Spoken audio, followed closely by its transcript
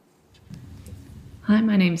Hi,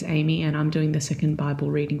 my name's Amy, and I'm doing the second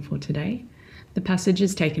Bible reading for today. The passage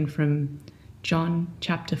is taken from John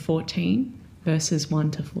chapter 14, verses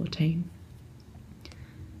 1 to 14.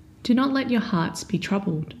 Do not let your hearts be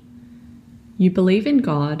troubled. You believe in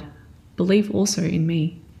God, believe also in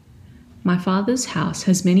me. My Father's house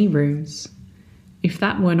has many rooms. If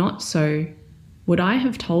that were not so, would I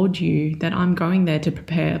have told you that I'm going there to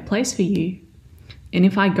prepare a place for you? And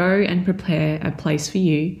if I go and prepare a place for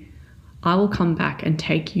you, I will come back and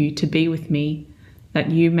take you to be with me,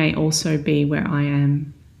 that you may also be where I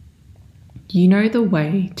am. You know the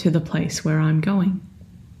way to the place where I'm going.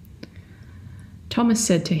 Thomas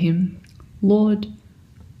said to him, Lord,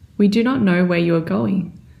 we do not know where you are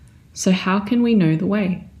going, so how can we know the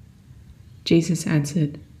way? Jesus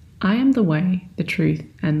answered, I am the way, the truth,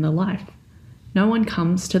 and the life. No one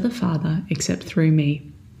comes to the Father except through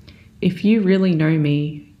me. If you really know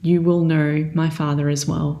me, you will know my Father as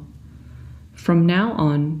well. From now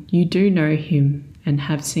on, you do know him and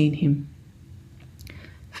have seen him.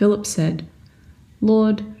 Philip said,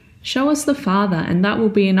 Lord, show us the Father, and that will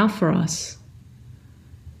be enough for us.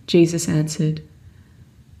 Jesus answered,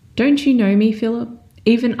 Don't you know me, Philip,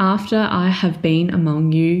 even after I have been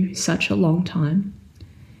among you such a long time?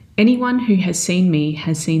 Anyone who has seen me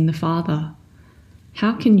has seen the Father.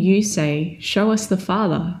 How can you say, Show us the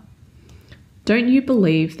Father? Don't you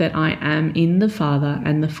believe that I am in the Father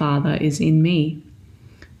and the Father is in me?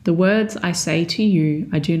 The words I say to you,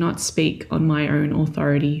 I do not speak on my own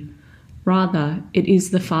authority. Rather, it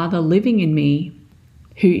is the Father living in me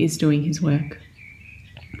who is doing his work.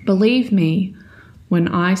 Believe me when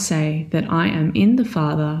I say that I am in the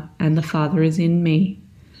Father and the Father is in me,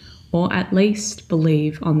 or at least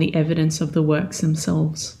believe on the evidence of the works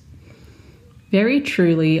themselves. Very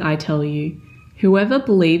truly, I tell you, whoever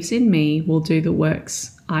believes in me will do the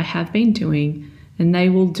works I have been doing, and they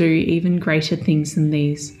will do even greater things than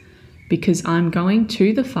these, because I'm going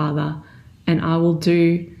to the Father, and I will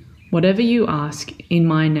do whatever you ask in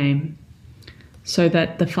my name, so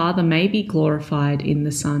that the Father may be glorified in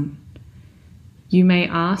the Son. You may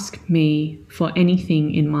ask me for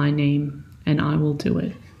anything in my name, and I will do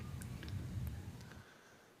it.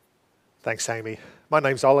 Thanks, Amy. My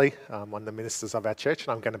name's Ollie. I'm one of the ministers of our church,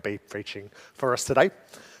 and I'm going to be preaching for us today.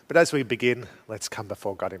 But as we begin, let's come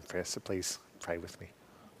before God in prayer, so please pray with me.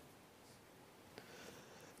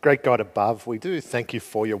 Great God above, we do thank you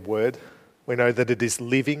for your word. We know that it is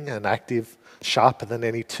living and active, sharper than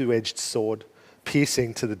any two-edged sword,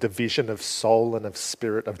 piercing to the division of soul and of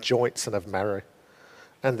spirit, of joints and of marrow,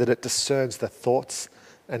 and that it discerns the thoughts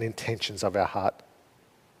and intentions of our heart.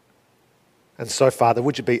 And so, Father,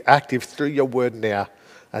 would you be active through your word now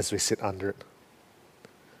as we sit under it?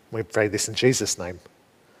 We pray this in Jesus' name.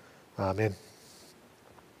 Amen.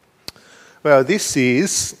 Well, this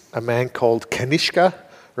is a man called Kanishka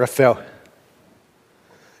Raphael.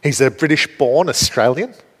 He's a British-born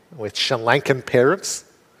Australian with Sri Lankan parents.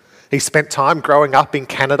 He spent time growing up in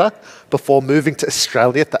Canada before moving to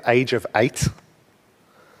Australia at the age of 8.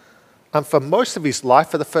 And for most of his life,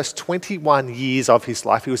 for the first 21 years of his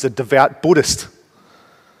life, he was a devout Buddhist.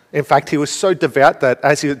 In fact, he was so devout that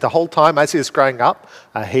the whole time as he was growing up,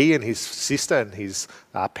 he and his sister and his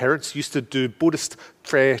parents used to do Buddhist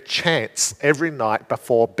prayer chants every night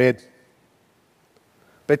before bed.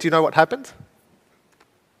 But do you know what happened?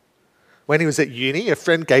 When he was at uni, a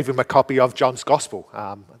friend gave him a copy of John's Gospel,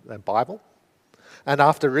 the Bible. And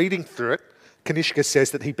after reading through it, Kanishka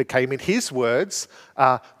says that he became, in his words,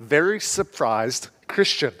 a very surprised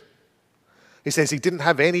Christian. He says he didn't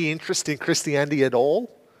have any interest in Christianity at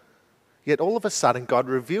all, yet all of a sudden God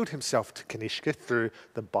revealed himself to Kanishka through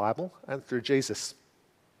the Bible and through Jesus.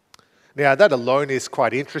 Now that alone is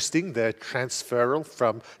quite interesting, the transferal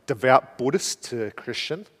from devout Buddhist to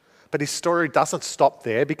Christian, but his story doesn't stop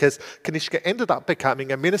there because Kanishka ended up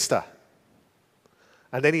becoming a minister.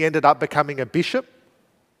 And then he ended up becoming a bishop.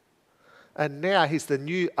 And now he's the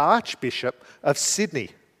new Archbishop of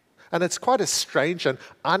Sydney. And it's quite a strange and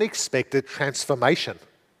unexpected transformation.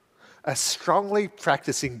 A strongly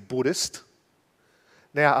practicing Buddhist,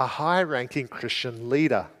 now a high-ranking Christian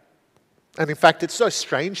leader. And in fact, it's so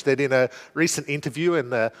strange that in a recent interview in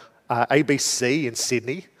the ABC in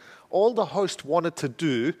Sydney, all the host wanted to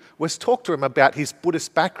do was talk to him about his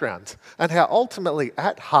Buddhist background and how ultimately,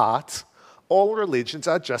 at heart, all religions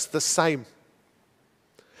are just the same.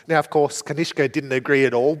 Now, of course, Kanishka didn't agree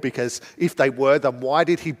at all because if they were, then why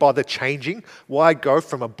did he bother changing? Why go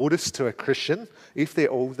from a Buddhist to a Christian if they're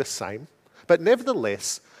all the same? But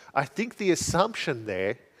nevertheless, I think the assumption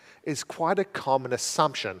there is quite a common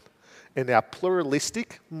assumption in our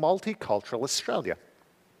pluralistic, multicultural Australia.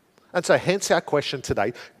 And so hence our question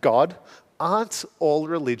today, God, aren't all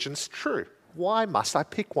religions true? Why must I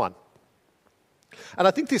pick one? And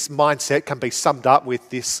I think this mindset can be summed up with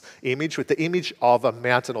this image, with the image of a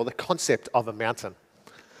mountain or the concept of a mountain.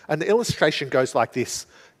 And the illustration goes like this.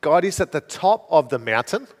 God is at the top of the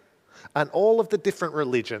mountain, and all of the different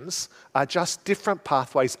religions are just different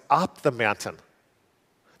pathways up the mountain.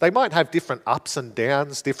 They might have different ups and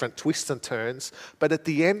downs, different twists and turns, but at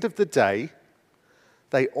the end of the day,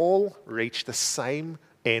 they all reach the same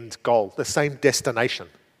end goal, the same destination.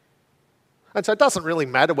 And so it doesn't really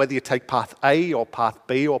matter whether you take path A or path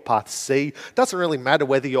B or path C. It doesn't really matter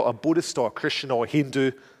whether you're a Buddhist or a Christian or a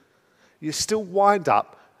Hindu. You still wind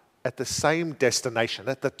up at the same destination,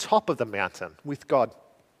 at the top of the mountain with God.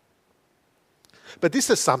 But this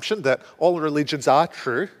assumption that all religions are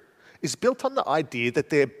true is built on the idea that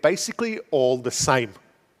they're basically all the same.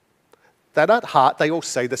 That at heart, they all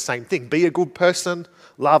say the same thing. Be a good person,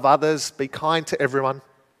 love others, be kind to everyone.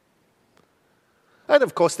 And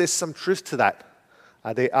of course, there's some truth to that.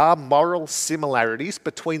 There are moral similarities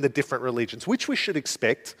between the different religions, which we should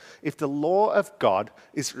expect if the law of God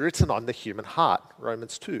is written on the human heart,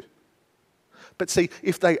 Romans 2. But see,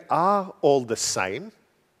 if they are all the same,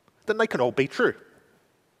 then they can all be true.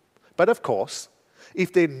 But of course,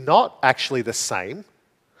 if they're not actually the same,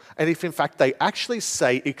 and if in fact they actually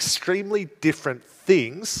say extremely different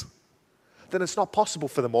things, then it's not possible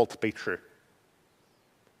for them all to be true.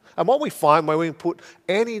 And what we find when we put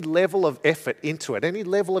any level of effort into it, any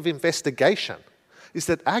level of investigation, is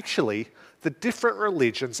that actually the different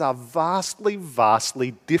religions are vastly,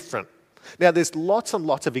 vastly different. Now, there's lots and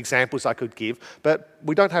lots of examples I could give, but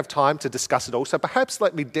we don't have time to discuss it all. So perhaps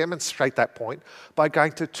let me demonstrate that point by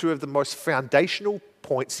going to two of the most foundational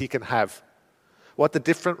points you can have. What the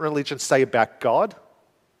different religions say about God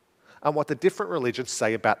and what the different religions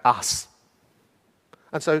say about us.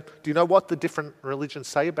 And so, do you know what the different religions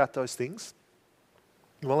say about those things?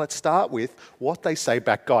 Well, let's start with what they say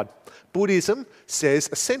about God. Buddhism says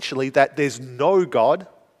essentially that there's no God.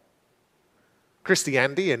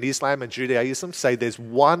 Christianity and Islam and Judaism say there's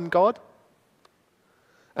one God.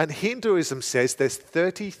 And Hinduism says there's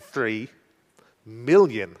 33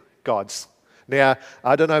 million gods. Now,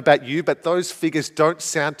 I don't know about you, but those figures don't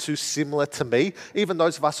sound too similar to me. Even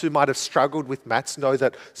those of us who might have struggled with maths know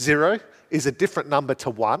that 0 is a different number to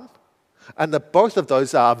 1, and that both of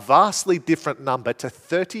those are a vastly different number to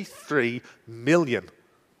 33 million.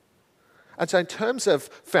 And so in terms of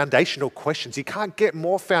foundational questions, you can't get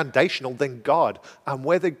more foundational than God and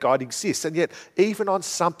whether God exists. And yet, even on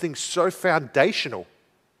something so foundational,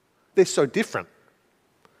 they're so different.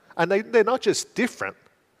 And they're not just different,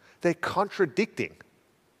 they're contradicting.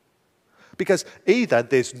 Because either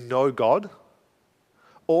there's no God,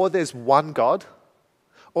 or there's one God,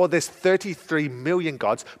 or there's 33 million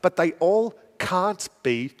gods, but they all can't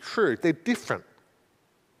be true. They're different.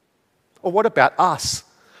 Or what about us?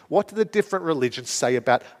 What do the different religions say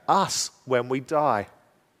about us when we die?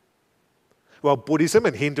 Well, Buddhism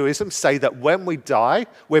and Hinduism say that when we die,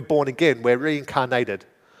 we're born again, we're reincarnated.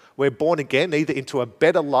 We're born again either into a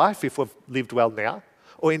better life if we've lived well now,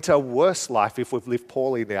 or into a worse life if we've lived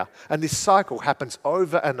poorly now. And this cycle happens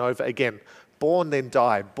over and over again. Born, then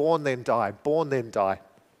die, born, then die, born, then die.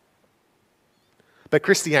 But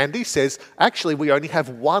Christianity says, actually, we only have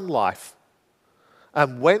one life.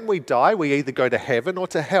 And when we die, we either go to heaven or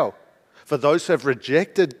to hell. For those who have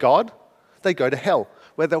rejected God, they go to hell,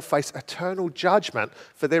 where they'll face eternal judgment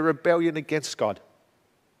for their rebellion against God.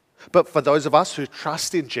 But for those of us who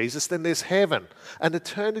trust in Jesus, then there's heaven, an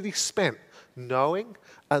eternity spent knowing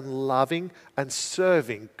and loving and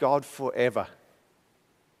serving God forever.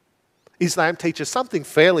 Islam teaches something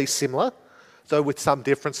fairly similar, though with some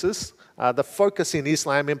differences. The focus in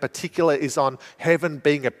Islam in particular is on heaven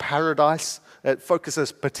being a paradise. It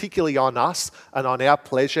focuses particularly on us and on our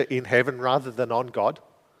pleasure in heaven rather than on God.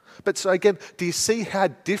 But so again, do you see how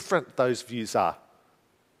different those views are?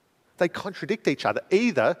 They contradict each other.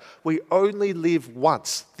 Either we only live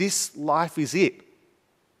once, this life is it,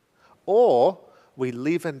 or we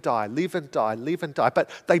live and die, live and die, live and die.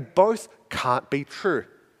 But they both can't be true.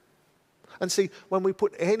 And see, when we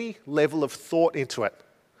put any level of thought into it,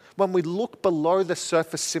 when we look below the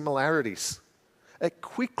surface similarities, it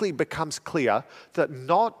quickly becomes clear that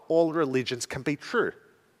not all religions can be true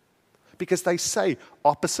because they say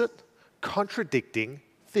opposite, contradicting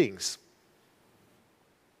things.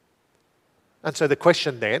 And so the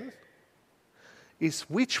question then is,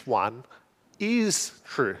 which one is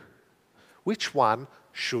true? Which one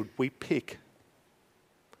should we pick?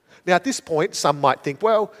 Now, at this point, some might think,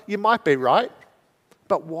 well, you might be right,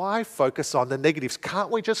 but why focus on the negatives?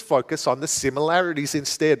 Can't we just focus on the similarities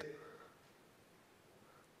instead?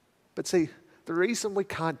 But see, The reason we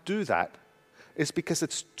can't do that is because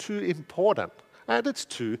it's too important and it's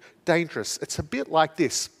too dangerous. It's a bit like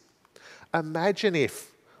this. Imagine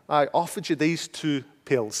if I offered you these two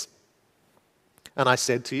pills and I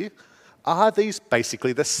said to you, are these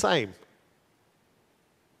basically the same?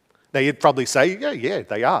 Now you'd probably say, yeah,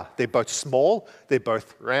 they are. They're both small, they're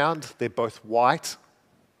both round, they're both white.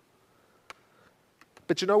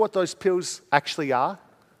 But you know what those pills actually are?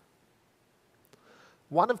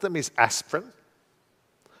 One of them is aspirin,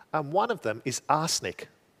 and one of them is arsenic.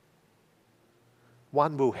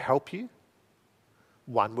 One will help you,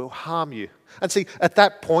 one will harm you. And see, at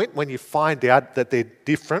that point, when you find out that they're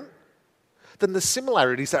different, then the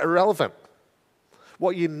similarities are irrelevant.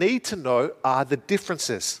 What you need to know are the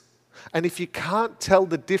differences. And if you can't tell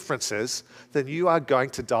the differences, then you are going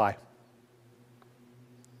to die.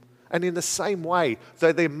 And in the same way,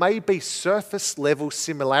 though there may be surface level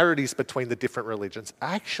similarities between the different religions,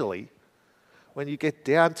 actually, when you get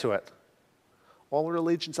down to it, all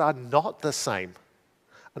religions are not the same.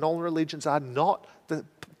 And all religions are not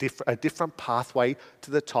a different pathway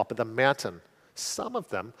to the top of the mountain. Some of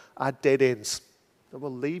them are dead ends that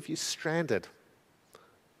will leave you stranded.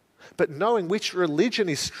 But knowing which religion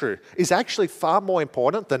is true is actually far more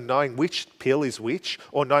important than knowing which pill is which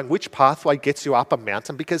or knowing which pathway gets you up a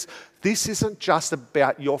mountain, because this isn't just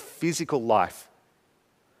about your physical life,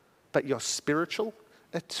 but your spiritual,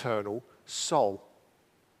 eternal soul.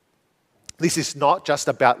 This is not just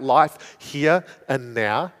about life here and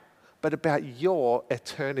now, but about your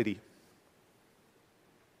eternity.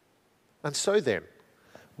 And so then,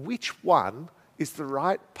 which one is the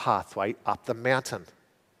right pathway up the mountain?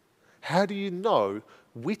 How do you know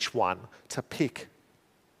which one to pick?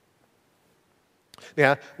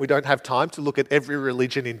 Now, we don't have time to look at every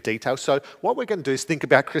religion in detail, so what we're going to do is think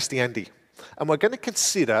about Christianity. And we're going to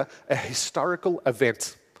consider a historical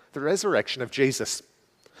event, the resurrection of Jesus.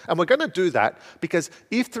 And we're going to do that because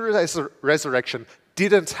if the resurrection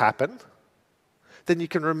didn't happen, then you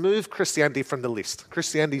can remove Christianity from the list.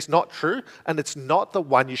 Christianity is not true, and it's not the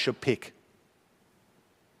one you should pick.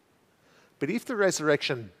 But if the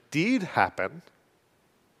resurrection did happen,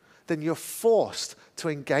 then you're forced to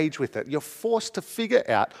engage with it. You're forced to figure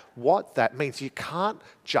out what that means. You can't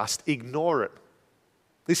just ignore it.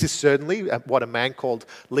 This is certainly what a man called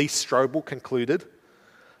Lee Strobel concluded.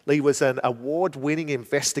 Lee was an award-winning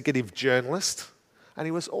investigative journalist, and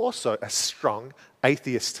he was also a strong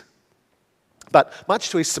atheist. But much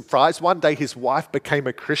to his surprise, one day his wife became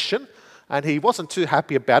a Christian, and he wasn't too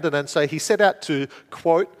happy about it, and so he set out to,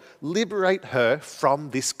 quote, liberate her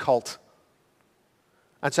from this cult.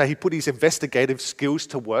 And so he put his investigative skills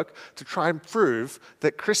to work to try and prove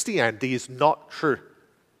that Christianity is not true.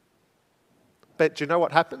 But do you know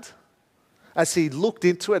what happened? As he looked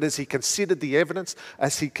into it, as he considered the evidence,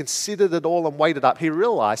 as he considered it all and weighed it up, he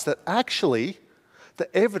realized that actually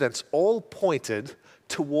the evidence all pointed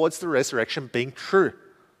towards the resurrection being true.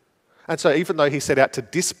 And so even though he set out to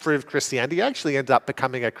disprove Christianity, he actually ended up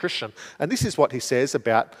becoming a Christian. And this is what he says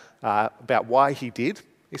about why he did.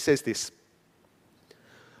 He says this: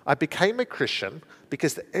 I became a Christian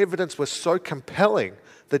because the evidence was so compelling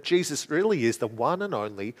that Jesus really is the one and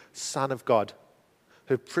only Son of God,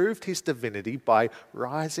 who proved his divinity by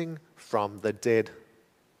rising from the dead.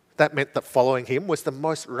 That meant that following him was the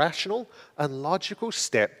most rational and logical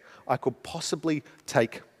step I could possibly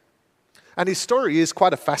take. And his story is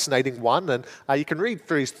quite a fascinating one, and you can read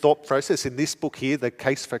through his thought process in this book here, The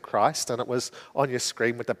Case for Christ, and it was on your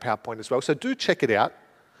screen with the PowerPoint as well, so do check it out.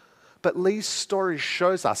 But Lee's story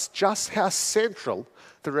shows us just how central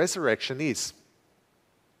the resurrection is.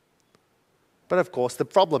 But of course, the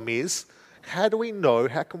problem is, how do we know,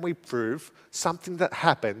 how can we prove something that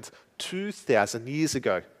happened 2,000 years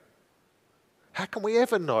ago? How can we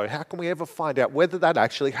ever know? How can we ever find out whether that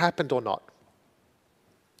actually happened or not?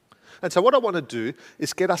 And so what I want to do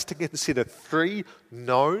is get us to consider 3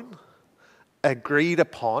 known, agreed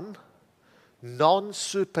upon,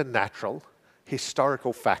 non-supernatural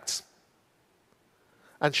historical facts,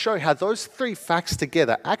 and show how those 3 facts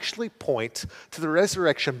together actually point to the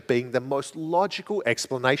resurrection being the most logical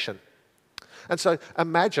explanation. And so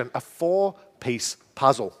imagine a 4-piece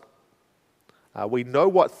puzzle. We know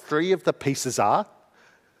what 3 of the pieces are.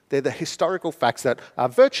 They're the historical facts that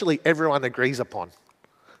virtually everyone agrees upon,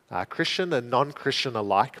 Christian and non-Christian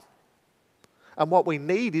alike. And what we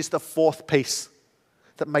need is the 4th piece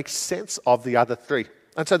that makes sense of the other 3.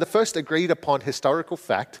 And so the first agreed upon historical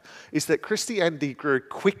fact is that Christianity grew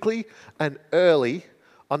quickly and early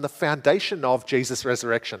on the foundation of Jesus'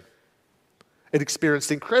 resurrection. It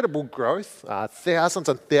experienced incredible growth, thousands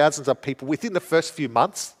and thousands of people within the first few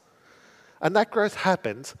months. And that growth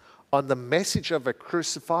happened on the message of a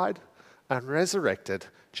crucified and resurrected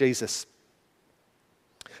Jesus.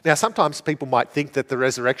 Now, sometimes people might think that the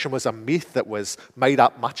resurrection was a myth that was made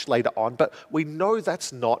up much later on, but we know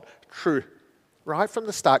that's not true. Right from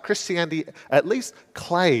the start, Christianity at least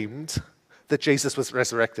claimed that Jesus was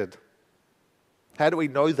resurrected. How do we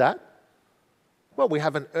know that? Well, we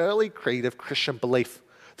have an early creed of Christian belief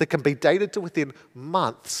that can be dated to within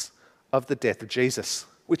months of the death of Jesus,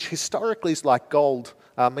 which historically is like gold.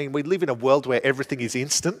 I mean, we live in a world where everything is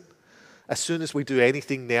instant. As soon as we do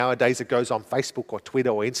anything nowadays, it goes on Facebook or Twitter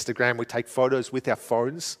or Instagram. We take photos with our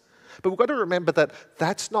phones. But we've got to remember that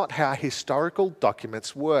that's not how historical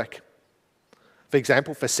documents work. For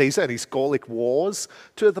example, for Caesar and his Gallic Wars,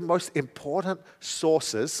 two of the most important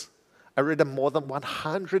sources are written more than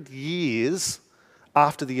 100 years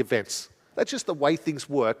after the events. That's just the way things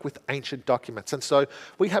work with ancient documents. And so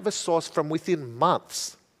we have a source from within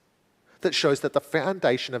months that shows that the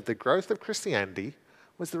foundation of the growth of Christianity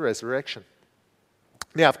was the resurrection.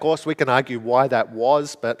 Now, of course, we can argue why that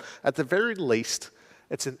was, but at the very least,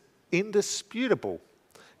 it's an indisputable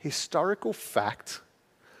historical fact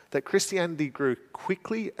that Christianity grew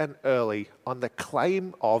quickly and early on the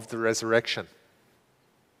claim of the resurrection.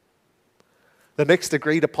 The next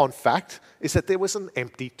agreed upon fact is that there was an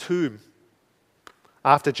empty tomb.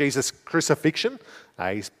 After Jesus' crucifixion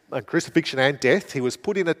and death, he was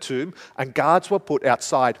put in a tomb and guards were put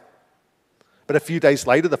outside. But a few days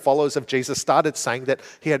later, the followers of Jesus started saying that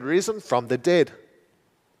he had risen from the dead.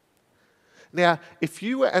 Now, if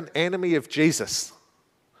you were an enemy of Jesus,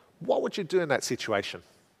 what would you do in that situation?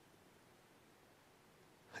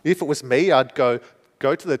 If it was me, I'd go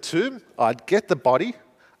to the tomb, I'd get the body,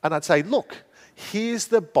 and I'd say, look, here's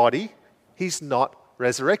the body, he's not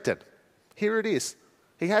resurrected. Here it is.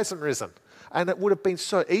 He hasn't risen. And it would have been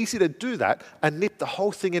so easy to do that and nip the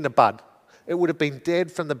whole thing in the bud. It would have been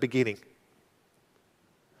dead from the beginning.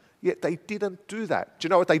 Yet they didn't do that. Do you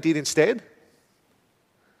know what they did instead?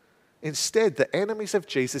 Instead, the enemies of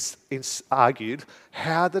Jesus argued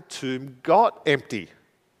how the tomb got empty.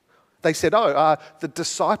 They said, the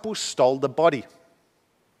disciples stole the body.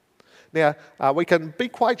 Now, we can be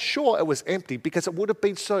quite sure it was empty because it would have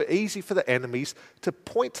been so easy for the enemies to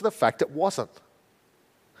point to the fact it wasn't.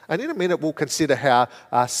 And in a minute, we'll consider how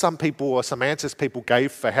some people or some answers people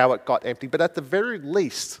gave for how it got empty. But at the very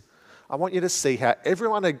least, I want you to see how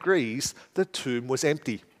everyone agrees the tomb was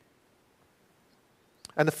empty.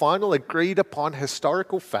 And the final agreed upon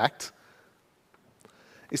historical fact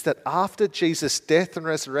is that after Jesus' death and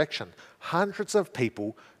resurrection, hundreds of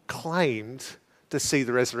people claimed to see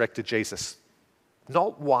the resurrected Jesus.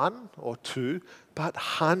 Not one or two, but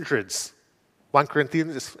hundreds.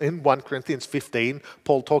 In 1 Corinthians 15,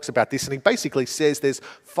 Paul talks about this, and he basically says there's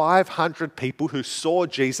 500 people who saw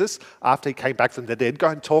Jesus after he came back from the dead. Go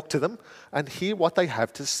and talk to them and hear what they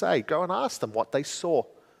have to say. Go and ask them what they saw.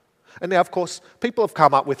 And now, of course, people have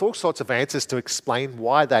come up with all sorts of answers to explain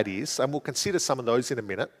why that is, and we'll consider some of those in a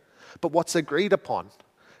minute. But what's agreed upon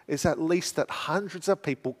is at least that hundreds of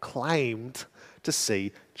people claimed to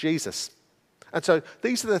see Jesus. And so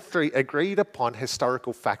these are the three agreed upon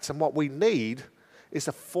historical facts. And what we need is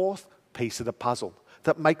a fourth piece of the puzzle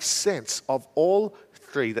that makes sense of all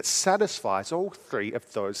three, that satisfies all three of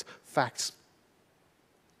those facts.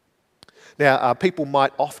 Now, people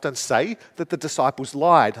might often say that the disciples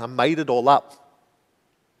lied and made it all up.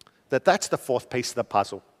 That's the fourth piece of the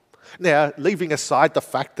puzzle. Now, leaving aside the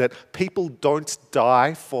fact that people don't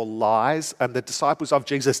die for lies, and the disciples of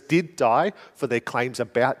Jesus did die for their claims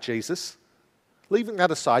about Jesus, leaving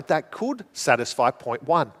that aside, that could satisfy point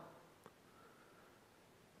one.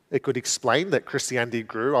 It could explain that Christianity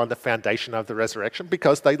grew on the foundation of the resurrection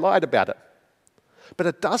because they lied about it. But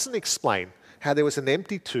it doesn't explain how there was an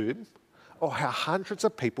empty tomb or how hundreds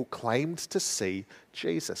of people claimed to see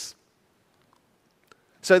Jesus.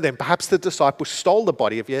 So then, perhaps the disciples stole the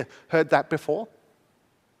body. Have you heard that before?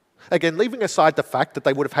 Again, leaving aside the fact that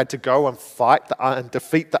they would have had to go and fight and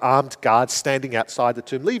defeat the armed guards standing outside the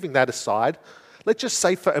tomb, leaving that aside, let's just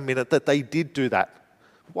say for a minute that they did do that.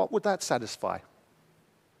 What would that satisfy?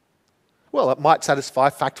 Well, it might satisfy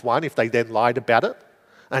fact one if they then lied about it,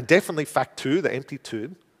 and definitely fact two, the empty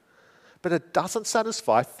tomb. But it doesn't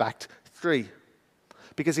satisfy fact three.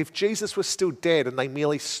 Because if Jesus was still dead and they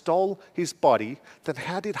merely stole his body, then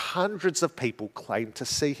how did hundreds of people claim to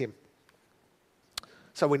see him?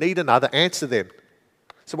 So we need another answer then.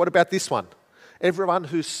 So what about this one? Everyone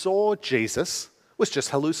who saw Jesus was just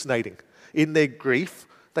hallucinating. In their grief,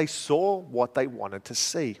 they saw what they wanted to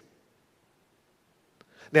see.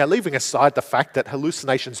 Now, leaving aside the fact that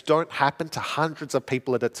hallucinations don't happen to hundreds of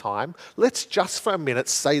people at a time, let's just for a minute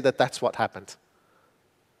say that that's what happened.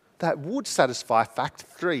 that would satisfy fact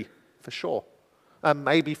 3 for sure.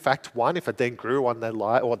 Maybe fact 1 if it then grew on the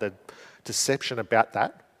lie or the deception about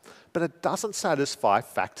that. But it doesn't satisfy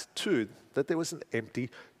fact 2, that there was an empty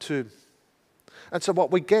tomb. And so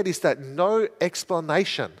what we get is that no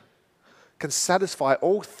explanation can satisfy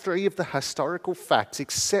all 3 of the historical facts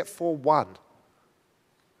except for one,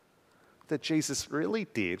 that Jesus really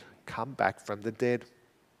did come back from the dead.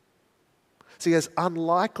 See, as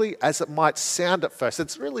unlikely as it might sound at first,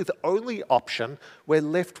 it's really the only option we're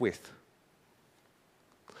left with.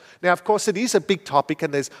 Now, of course, it is a big topic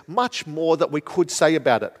and there's much more that we could say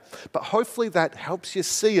about it. But hopefully that helps you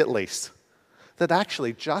see at least that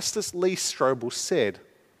actually, just as Lee Strobel said,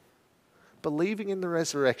 believing in the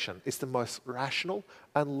resurrection is the most rational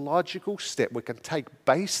and logical step we can take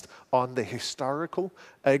based on the historical,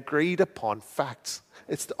 agreed upon facts.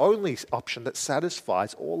 It's the only option that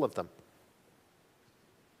satisfies all of them.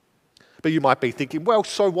 But you might be thinking, well,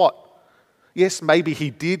 so what? Yes, maybe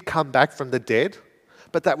he did come back from the dead,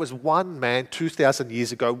 but that was one man 2,000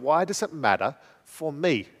 years ago. Why does it matter for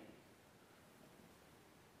me?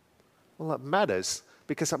 Well, it matters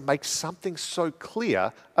because it makes something so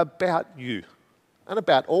clear about you and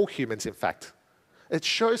about all humans, in fact. It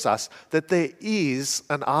shows us that there is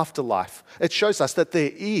an afterlife. It shows us that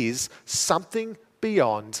there is something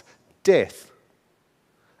beyond death,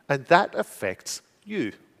 and that affects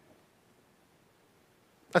you.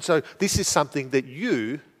 And so this is something that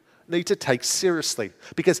you need to take seriously,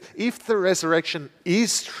 because if the resurrection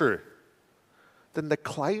is true, then the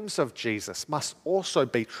claims of Jesus must also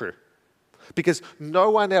be true, because no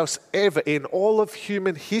one else ever in all of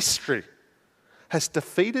human history has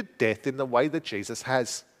defeated death in the way that Jesus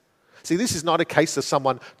has. See, this is not a case of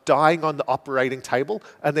someone dying on the operating table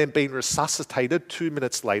and then being resuscitated 2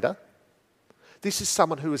 minutes later. This is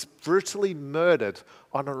someone who was brutally murdered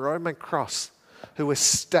on a Roman cross, who was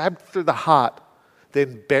stabbed through the heart,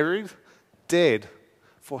 then buried, dead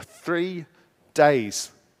for 3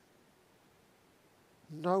 days.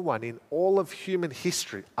 No one in all of human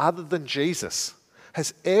history, other than Jesus,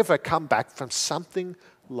 has ever come back from something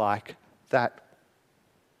like that.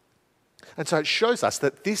 And so it shows us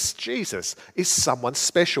that this Jesus is someone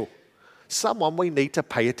special, someone we need to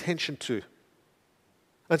pay attention to.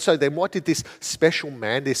 And so then what did this special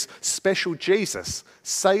man, this special Jesus,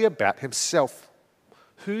 say about himself?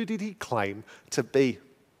 Who did he claim to be?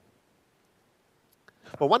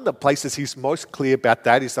 Well, one of the places he's most clear about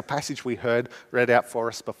that is the passage we heard read out for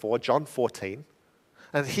us before, John 14.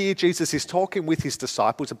 And here Jesus is talking with his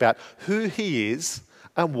disciples about who he is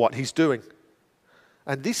and what he's doing.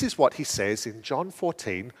 And this is what he says in John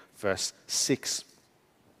 14, verse 6.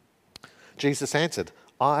 Jesus answered,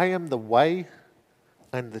 I am the way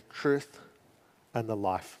and the truth and the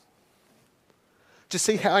life. To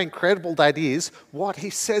see how incredible that is, what he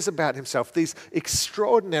says about himself, these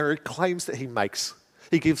extraordinary claims that he makes.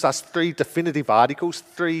 He gives us 3 definitive articles,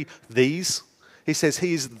 3 these. He says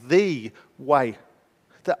he is the way,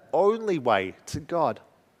 the only way to God.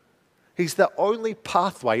 He's the only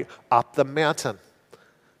pathway up the mountain.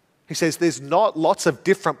 He says there's not lots of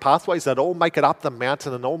different pathways that all make it up the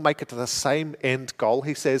mountain and all make it to the same end goal.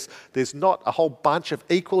 He says there's not a whole bunch of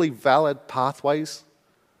equally valid pathways.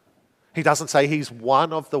 He doesn't say he's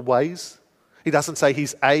one of the ways. He doesn't say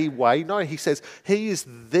he's a way. No, he says he is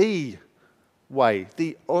the way,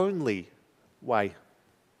 the only way.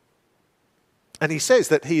 And he says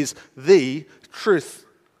that he is the truth,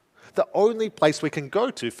 the only place we can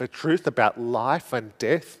go to for truth about life and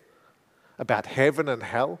death, about heaven and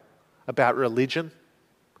hell, about religion.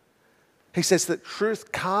 He says that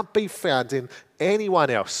truth can't be found in anyone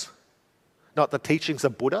else, not the teachings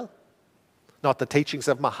of Buddha, not the teachings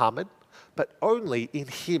of Muhammad, but only in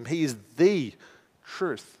him. He is the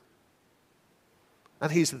truth.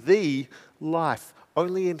 And he's the life.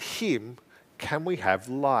 Only in him can we have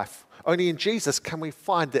life. Only in Jesus can we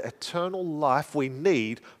find the eternal life we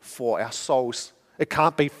need for our souls. It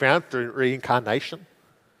can't be found through reincarnation.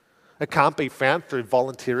 It can't be found through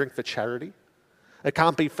volunteering for charity. It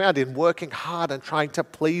can't be found in working hard and trying to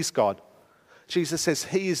please God. Jesus says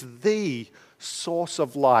he is the source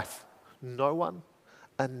of life. No one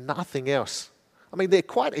and nothing else. I mean, they're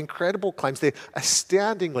quite incredible claims. They're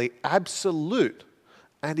astoundingly absolute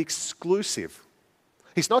and exclusive.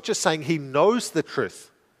 He's not just saying he knows the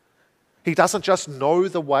truth. He doesn't just know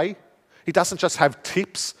the way. He doesn't just have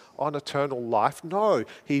tips on eternal life. No,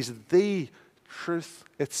 he's the truth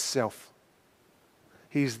itself.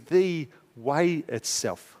 He's the way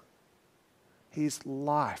itself. He's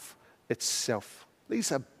life itself.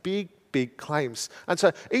 These are big, big claims. And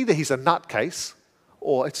so either he's a nutcase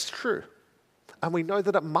or it's true. And we know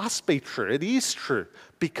that it must be true. It is true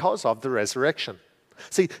because of the resurrection.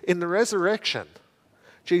 See, in the resurrection,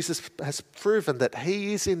 Jesus has proven that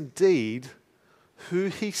he is indeed who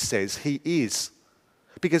he says he is.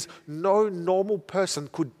 Because no normal person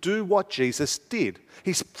could do what Jesus did.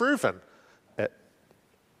 He's proven it.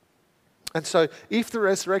 And so if the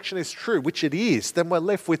resurrection is true, which it is, then we're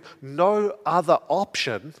left with no other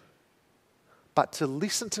option but to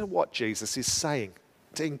listen to what Jesus is saying,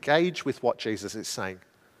 to engage with what Jesus is saying.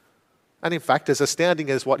 And in fact, as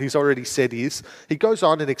astounding as what he's already said is, he goes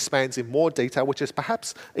on and expands in more detail, which is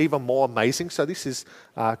perhaps even more amazing. So this is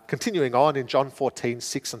continuing on in John 14,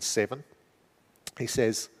 6 and 7. He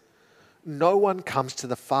says, "No one comes to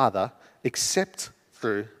the Father except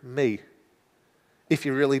through me. If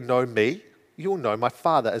you really know me, you'll know my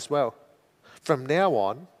Father as well. From now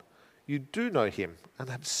on, you do know him and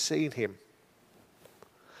have seen him."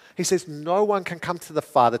 He says no one can come to the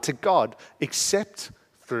Father, to God, except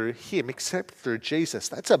through him, except through Jesus.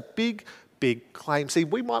 That's a big, big claim. See,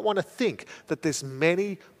 we might want to think that there's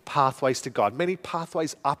many pathways to God, many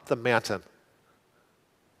pathways up the mountain.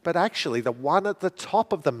 But actually, the one at the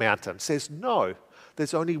top of the mountain says, no,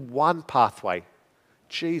 there's only one pathway,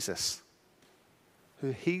 Jesus,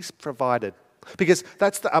 who he's provided. Because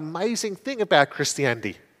that's the amazing thing about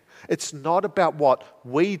Christianity. It's not about what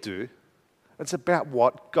we do, it's about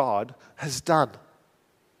what God has done.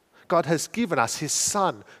 God has given us his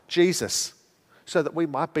Son, Jesus, so that we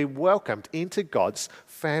might be welcomed into God's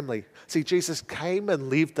family. See, Jesus came and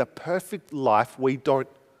lived the perfect life we don't,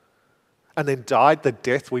 and then died the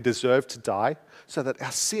death we deserve to die, so that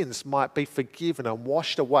our sins might be forgiven and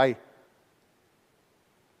washed away.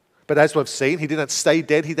 But as we've seen, he didn't stay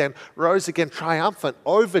dead. He then rose again triumphant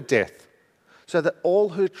over death, so that all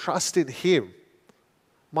who trust in him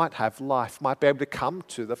might have life, might be able to come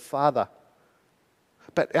to the Father.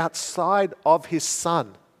 But outside of his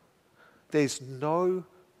Son, there's no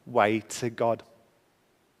way to God.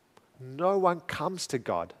 No one comes to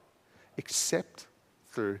God except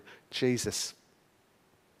through Jesus.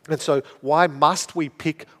 And so why must we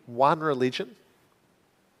pick one religion?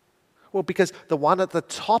 Well, because the one at the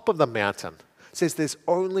top of the mountain says there's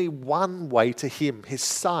only one way to him, his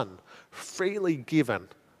Son, freely given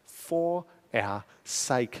for our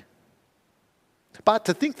sake. But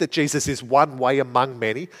to think that Jesus is one way among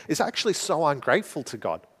many is actually so ungrateful to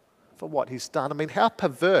God for what he's done. I mean, how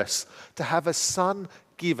perverse to have a Son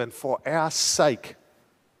given for our sake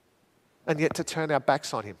and yet to turn our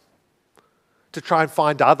backs on him, to try and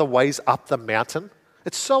find other ways up the mountain.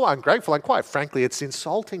 It's so ungrateful, and quite frankly, it's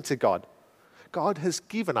insulting to God. God has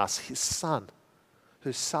given us his Son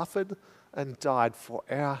who suffered and died for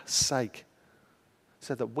our sake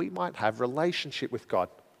so that we might have relationship with God.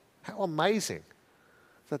 How amazing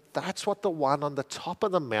that that's what the one on the top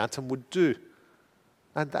of the mountain would do.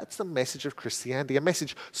 And that's the message of Christianity, a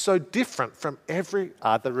message so different from every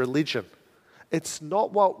other religion. It's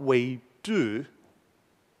not what we do.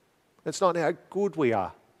 It's not how good we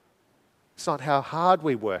are. It's not how hard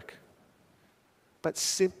we work. But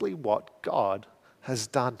simply what God has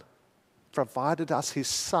done. Provided us his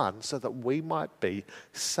Son so that we might be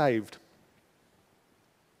saved.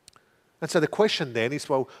 And so the question then is,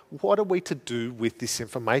 well, what are we to do with this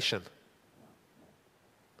information?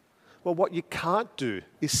 Well, what you can't do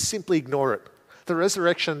is simply ignore it. The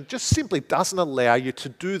resurrection just simply doesn't allow you to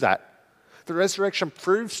do that. The resurrection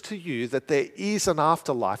proves to you that there is an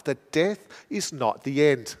afterlife, that death is not the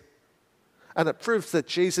end. And it proves that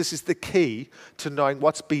Jesus is the key to knowing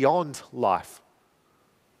what's beyond life.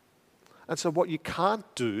 And so what you can't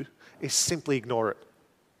do is simply ignore it.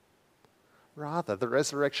 Rather, the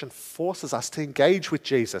resurrection forces us to engage with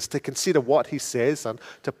Jesus, to consider what he says and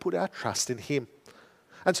to put our trust in him.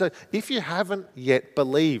 And so if you haven't yet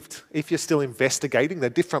believed, if you're still investigating the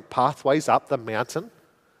different pathways up the mountain,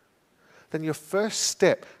 then your first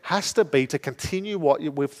step has to be to continue what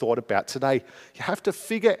we've thought about today. You have to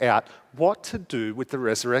figure out what to do with the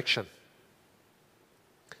resurrection.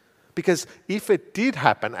 Because if it did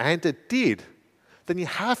happen, and it did, then you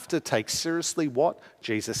have to take seriously what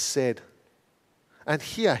Jesus said. And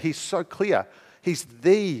here he's so clear. He's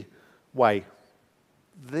the way,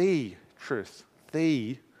 the truth,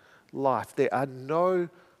 the life. There are no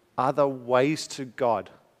other ways to God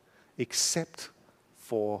except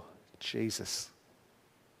for Jesus.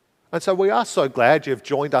 And so we are so glad you've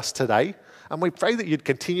joined us today. And we pray that you'd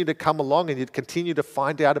continue to come along and you'd continue to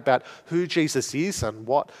find out about who Jesus is and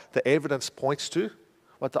what the evidence points to,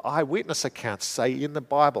 what the eyewitness accounts say in the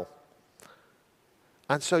Bible.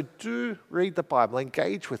 And so do read the Bible,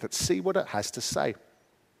 engage with it, see what it has to say.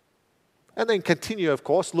 And then continue, of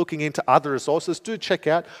course, looking into other resources. Do check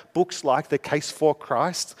out books like The Case for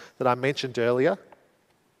Christ that I mentioned earlier.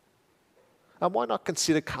 And why not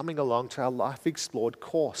consider coming along to our Life Explored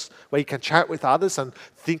course, where you can chat with others and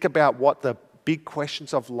think about what the big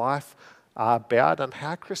questions of life are about and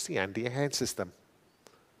how Christianity answers them.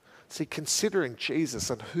 See, considering Jesus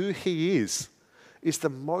and who he is the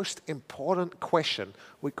most important question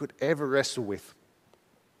we could ever wrestle with.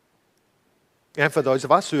 And for those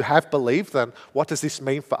of us who have believed, then what does this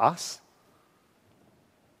mean for us?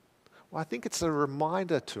 Well, I think it's a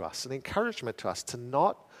reminder to us, an encouragement to us to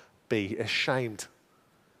not be ashamed,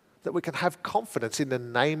 that we can have confidence in the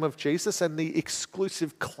name of Jesus and the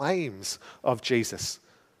exclusive claims of Jesus.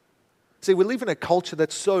 See, we live in a culture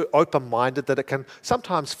that's so open-minded that it can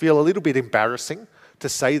sometimes feel a little bit embarrassing to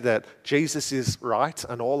say that Jesus is right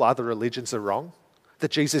and all other religions are wrong,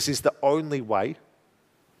 that Jesus is the only way.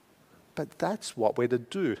 But that's what we're to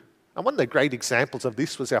do. And one of the great examples of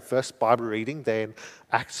this was our first Bible reading there in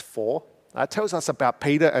Acts 4. It tells us about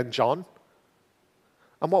Peter and John.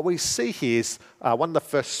 And what we see here is one of the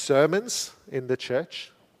first sermons in the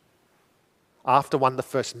church, after one of the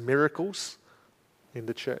first miracles in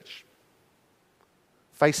the church,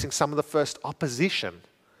 facing some of the first opposition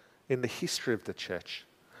in the history of the church.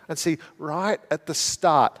 And see, right at the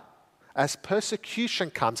start, as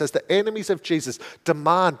persecution comes, as the enemies of Jesus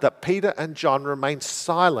demand that Peter and John remain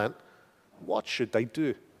silent, what should they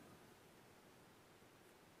do?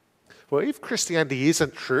 Well, if Christianity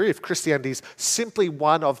isn't true, if Christianity is simply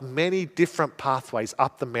one of many different pathways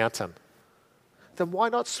up the mountain, then why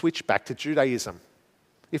not switch back to Judaism?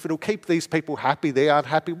 If it'll keep these people happy, they aren't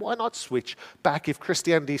happy, why not switch back if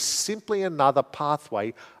Christianity is simply another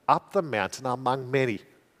pathway up the mountain among many?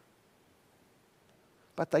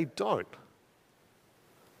 But they don't,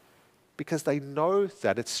 because they know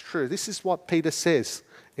that it's true. This is what Peter says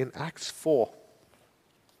in Acts 4.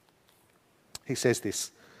 He says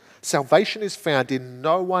this, "Salvation is found in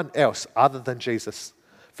no one else other than Jesus,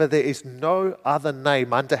 for there is no other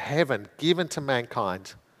name under heaven given to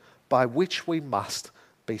mankind by which we must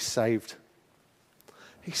be saved."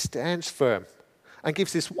 He stands firm and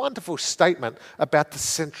gives this wonderful statement about the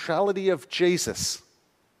centrality of Jesus.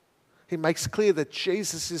 He makes clear that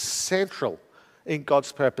Jesus is central in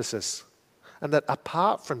God's purposes and that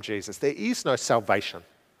apart from Jesus, there is no salvation.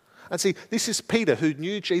 And see, this is Peter, who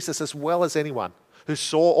knew Jesus as well as anyone, who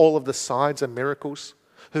saw all of the signs and miracles,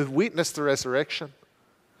 who witnessed the resurrection,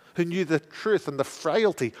 who knew the truth and the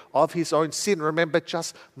frailty of his own sin. Remember,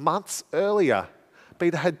 just months earlier,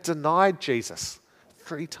 Peter had denied Jesus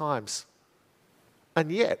 3 times.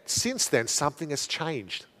 And yet, since then, something has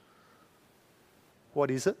changed.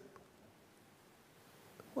 What is it?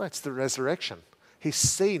 Well, it's the resurrection. He's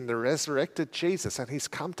seen the resurrected Jesus and he's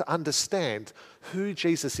come to understand who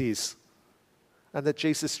Jesus is and that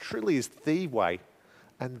Jesus truly is the way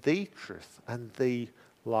and the truth and the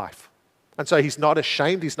life. And so he's not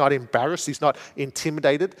ashamed, he's not embarrassed, he's not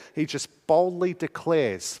intimidated. He just boldly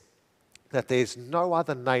declares that there's no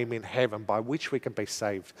other name in heaven by which we can be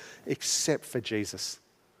saved except for Jesus.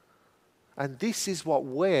 And this is what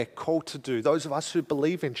we're called to do, those of us who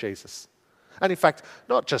believe in Jesus. And in fact,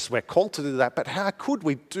 not just we're called to do that, but how could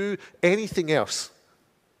we do anything else?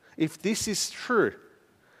 If this is true,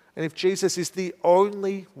 and if Jesus is the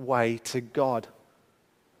only way to God,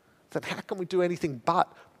 then how can we do anything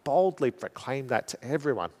but boldly proclaim that to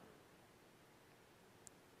everyone?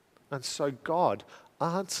 And so God,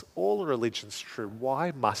 aren't all religions true?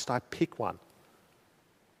 Why must I pick one?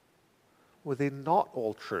 Well, they're not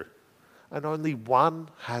all true, and only one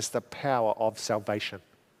has the power of salvation.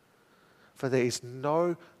 For there is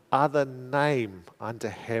no other name under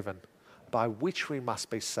heaven by which we must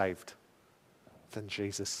be saved than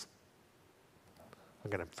Jesus. I'm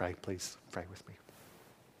going to pray, please. Pray with me.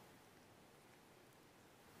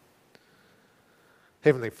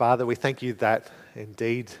 Heavenly Father, we thank you that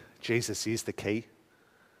indeed Jesus is the key,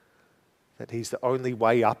 that he's the only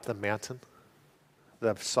way up the mountain.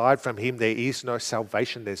 That aside from him, there is no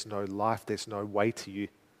salvation, there's no life, there's no way to you.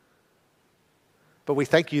 But we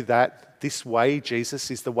thank you that this way,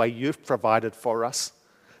 Jesus, is the way you've provided for us,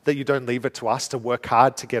 that you don't leave it to us to work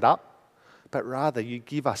hard to get up, but rather you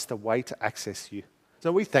give us the way to access you.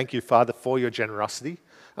 So we thank you, Father, for your generosity,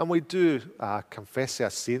 and we do confess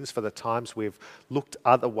our sins for the times we've looked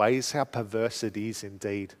other ways, how perverse it is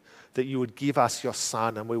indeed, that you would give us your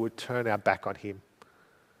Son and we would turn our back on him.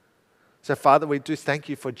 So, Father, we do thank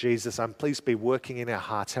you for Jesus, and please be working in our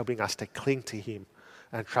hearts, helping us to cling to him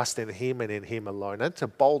and trust in him and in him alone, and to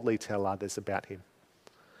boldly tell others about him.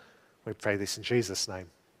 We pray this in Jesus' name.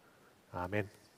 Amen.